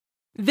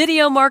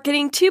Video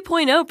Marketing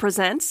 2.0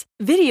 presents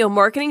Video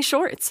Marketing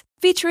Shorts,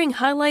 featuring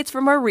highlights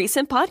from our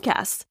recent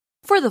podcasts.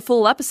 For the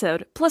full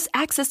episode, plus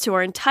access to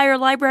our entire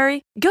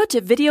library, go to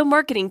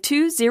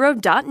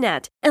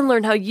videomarketing20.net and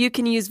learn how you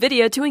can use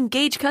video to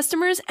engage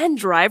customers and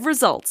drive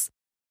results.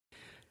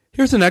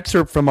 Here's an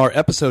excerpt from our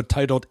episode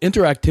titled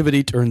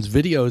Interactivity Turns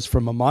Videos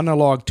from a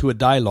Monologue to a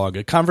Dialogue,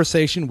 a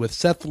conversation with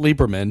Seth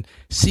Lieberman,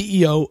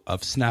 CEO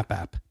of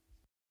SnapApp.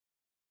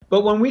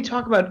 But when we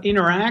talk about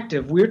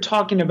interactive, we're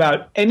talking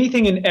about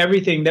anything and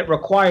everything that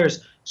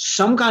requires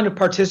some kind of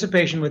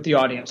participation with the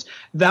audience.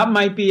 That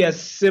might be as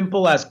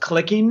simple as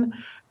clicking,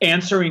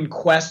 answering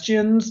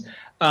questions,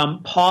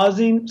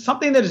 pausing,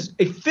 something that is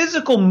a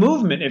physical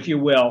movement, if you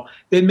will,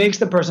 that makes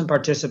the person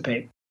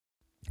participate.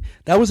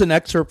 That was an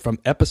excerpt from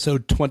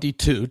episode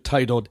 22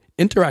 titled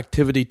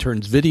Interactivity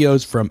Turns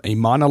Videos from a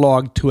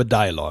Monologue to a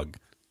Dialogue.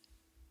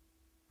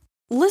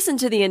 Listen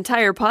to the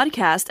entire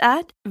podcast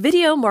at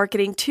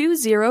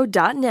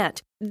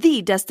videomarketing20.net,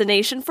 the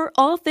destination for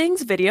all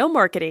things video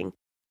marketing.